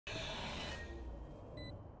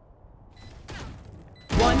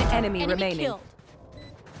enemy remaining. Killed.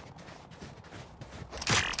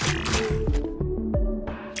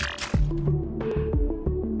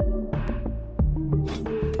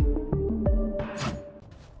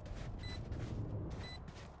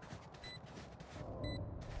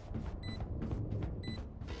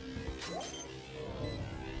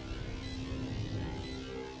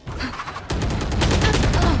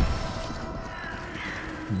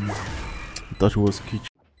 That was kitchen.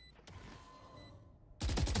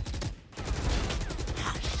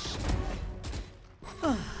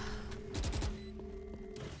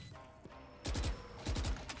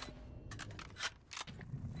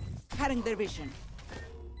 Cutting their vision.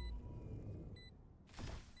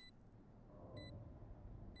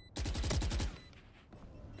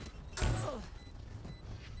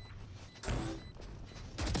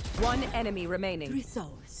 One enemy remaining. 3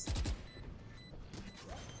 souls.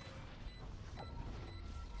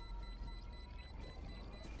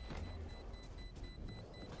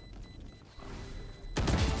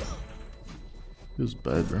 Feels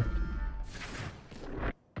bad, bro.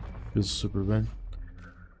 Feels super bad.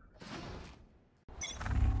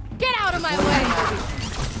 Get out of my way!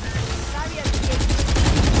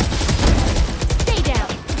 Stay down.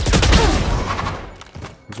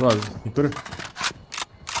 As well, you could have.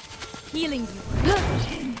 Healing you.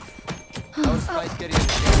 Our spike carrier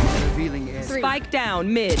is revealing air. Spike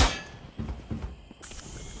down mid.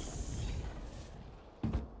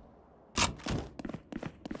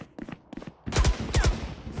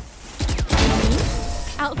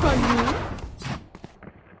 Outrun you.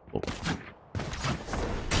 Oh.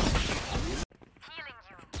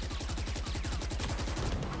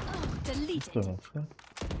 Delete What the heck?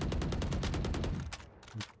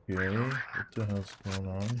 Okay, what the hell's going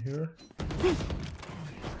on here?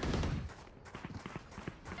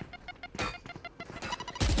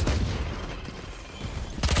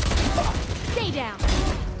 Stay down.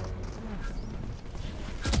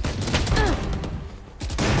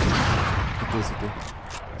 Basically.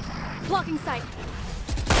 Blocking sight.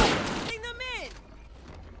 Bring them in.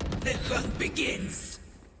 The hunt begins.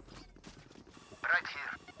 Right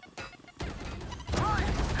here.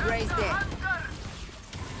 Raise dead.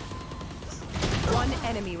 One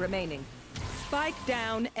enemy remaining. Spike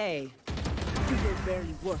down A. You were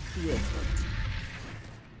barely worth the effort.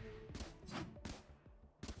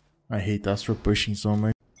 I hate Astro pushing so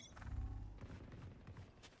much.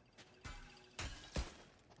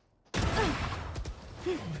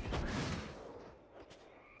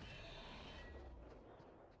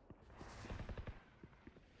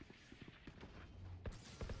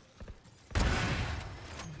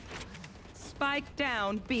 Spike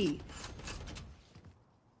down B.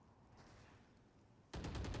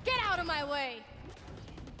 Get out of my way.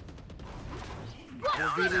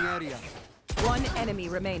 Revealing area. One enemy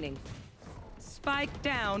remaining. Spike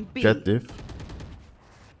down B. Jet diff.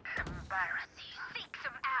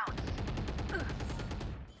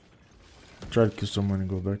 Try to kill someone and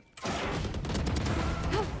go back.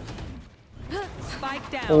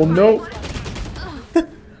 Spike down. Oh no!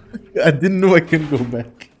 I didn't know I can go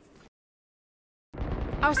back.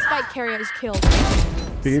 Our spike carrier is killed.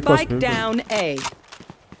 Spike down A.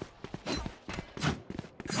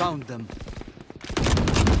 Found them.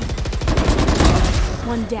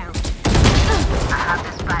 One down.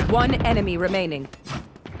 One enemy remaining.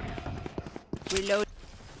 Reload.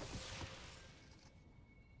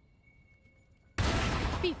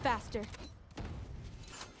 Be faster.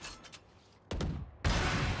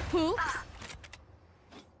 Oops.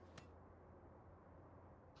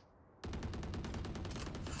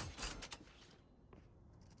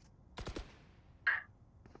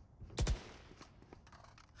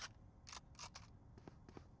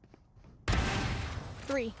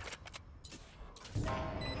 Three.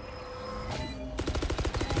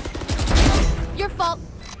 Your fault.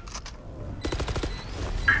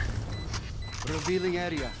 Revealing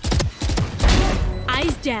area.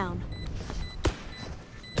 Eyes down.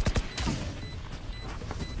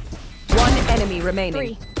 One enemy remaining.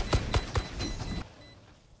 3.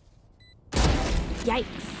 Yikes.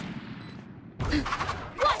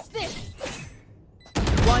 Watch this.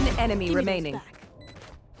 One enemy Give me those remaining. back.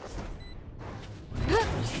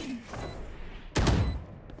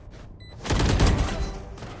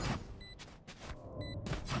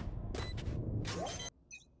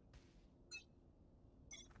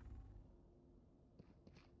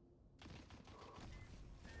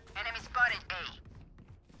 Enemy spotted A.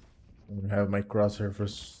 I'm gonna have my crosshair for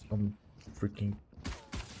some freaking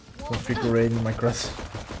configurating my cross.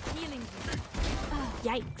 Healing you.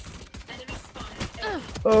 Yikes.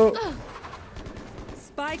 Oh!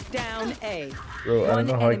 Spike down A. Bro, I don't One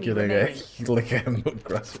know how I enemy kill that guy. remaining. He's like, I have no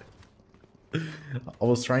crosser. I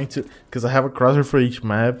was trying to, because I have a crosser for each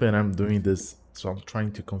map and I'm doing this. So I'm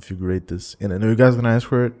trying to configure this. And I know you guys are gonna ask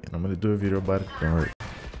for it, and I'm gonna do a video about it. Don't worry.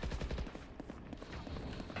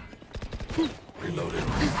 Reloaded.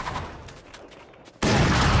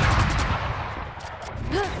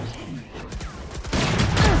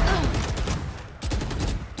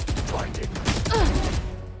 Blinding.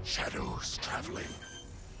 Shadows traveling.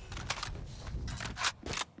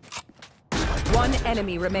 One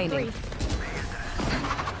enemy remaining.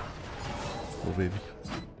 Oh, baby.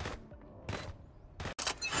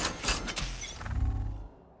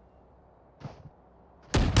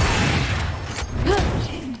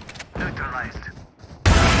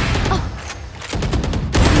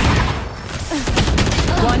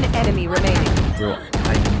 One enemy remaining. Bro,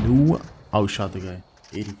 I knew I would shot the guy.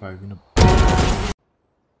 85 in a.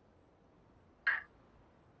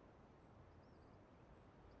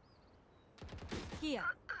 Here.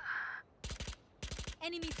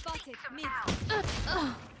 Enemy spotted. Mid.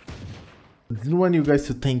 I didn't want you guys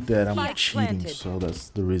to think that I'm Spike cheating, planted. so that's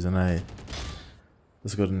the reason I.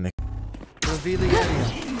 Let's go to the next. Revealing area.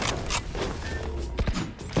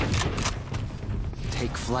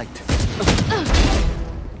 Take flight.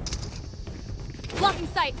 Blocking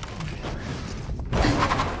sight.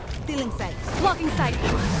 Stealing sight. Blocking sight.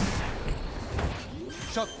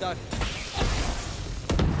 Shock dart.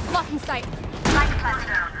 Blocking sight.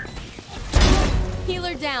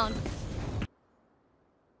 Healer down.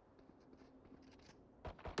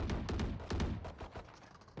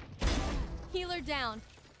 Healer down.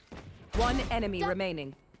 One enemy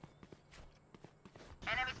remaining.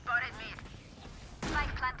 Enemy spotted me.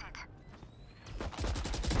 Spike planted.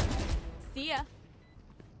 See ya.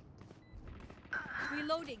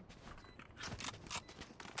 Reloading.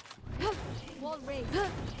 Wall raised.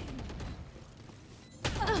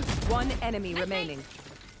 One enemy remaining.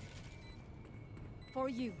 For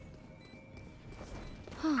you.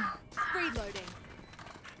 Reloading.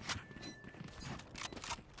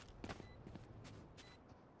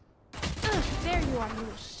 There you are, you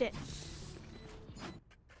little shit.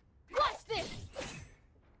 Watch this.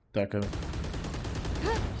 Cover.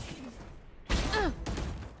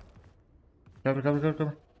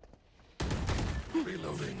 Cover.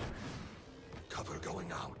 Reloading. Cover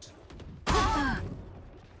going out.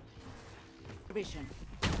 Vision.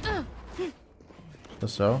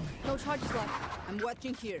 So? No charges left. I'm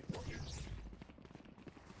watching here.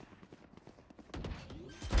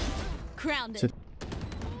 Grounded. Sit.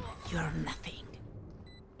 You're nothing.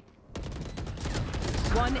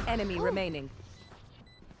 One enemy remaining.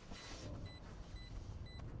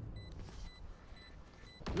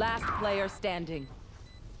 Last player standing.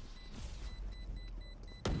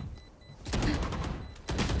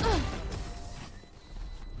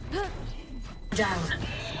 Down.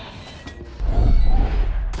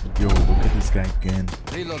 Yo, look at this guy again.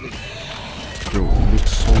 Reloading. Bro, he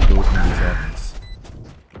looks so dope when this happens.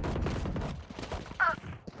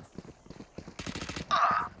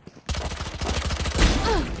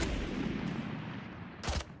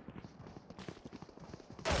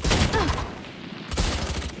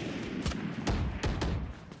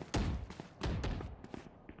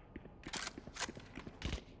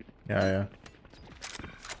 Yeah.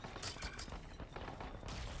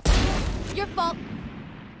 Your fault.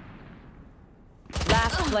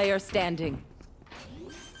 Last player standing.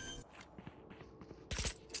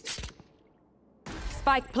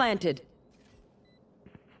 Spike planted.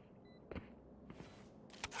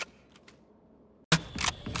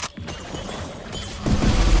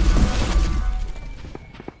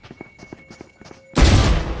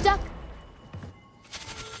 Duck.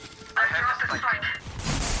 I have the spike.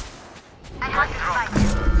 Spike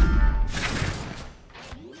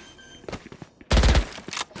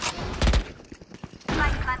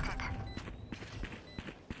planted.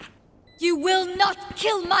 You will not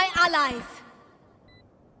kill my allies.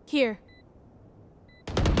 Here.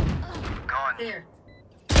 Gone. Here.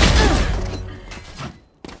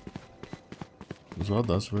 Usou a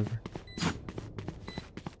daço, vai ver.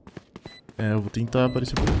 É, eu vou tentar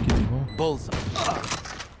aparecer por aqui, tem como? Bullseye.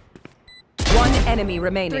 One enemy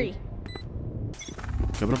remaining. 3.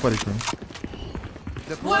 Quebra a parede pra mim.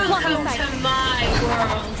 Deploy. Blocking sight. my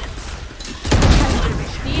world.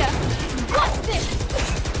 See ya. Watch this.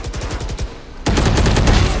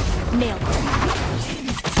 Nailed it.